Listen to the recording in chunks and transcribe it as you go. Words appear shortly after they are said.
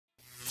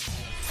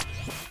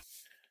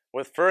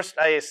With first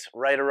ice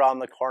right around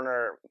the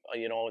corner,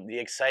 the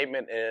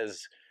excitement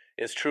is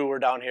true. We're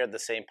down here at the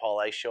St. Paul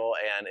Ice Show,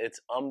 and it's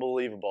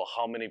unbelievable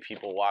how many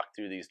people walk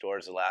through these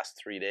doors the last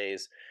 3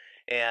 days.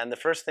 And the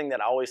first thing that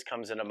always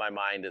comes into my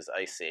mind is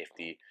ice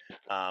safety.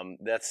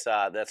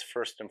 That's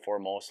first and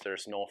foremost.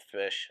 There's no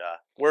fish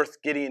worth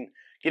getting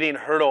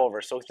hurt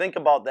over. So think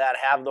about that.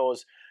 Have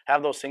those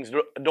things.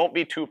 Don't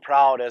be too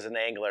proud as an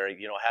angler.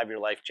 Have your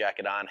life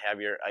jacket on. Have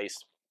your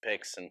ice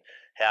picks and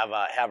have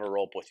a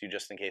rope with you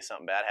just in case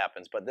something bad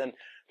happens. But then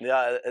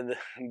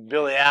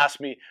Billy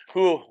asked me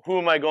who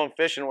am I going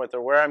fishing with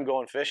or where I'm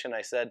going fishing.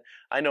 I said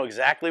I know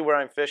exactly where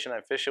I'm fishing.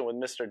 I'm fishing with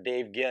Mr.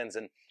 Dave Gins,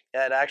 and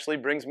that actually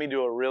brings me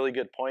to a really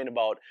good point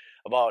about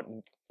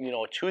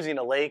choosing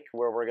a lake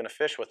where we're going to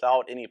fish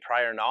without any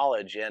prior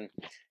knowledge and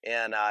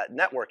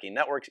networking.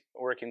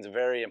 Networking is a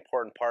very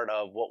important part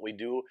of what we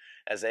do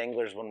as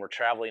anglers when we're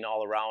traveling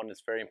all around.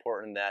 It's very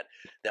important that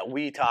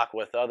we talk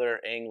with other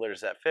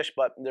anglers that fish,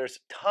 but there's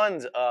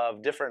tons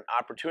of different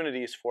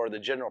opportunities for the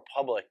general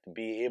public to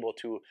be able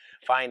to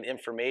find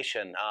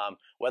information,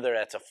 whether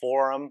that's a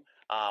forum,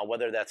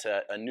 whether that's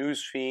a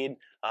news feed,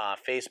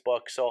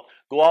 Facebook. So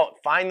go out,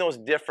 find those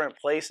different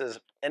places,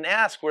 and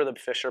ask where the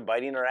fish are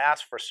biting, or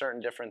ask for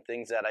certain different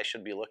things that I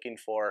should be looking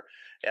for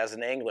as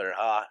an angler.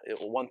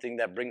 One thing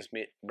that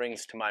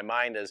brings to my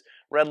mind is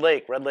Red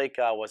Lake. Red Lake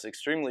was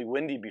extremely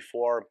windy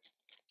before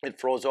it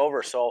froze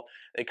over, so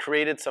it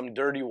created some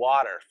dirty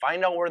water.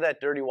 Find out where that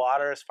dirty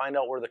water is, find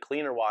out where the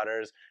cleaner water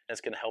is, and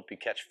it's going to help you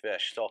catch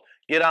fish. So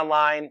get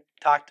online,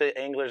 talk to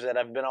anglers that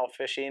have been out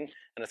fishing,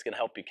 and it's going to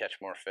help you catch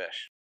more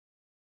fish.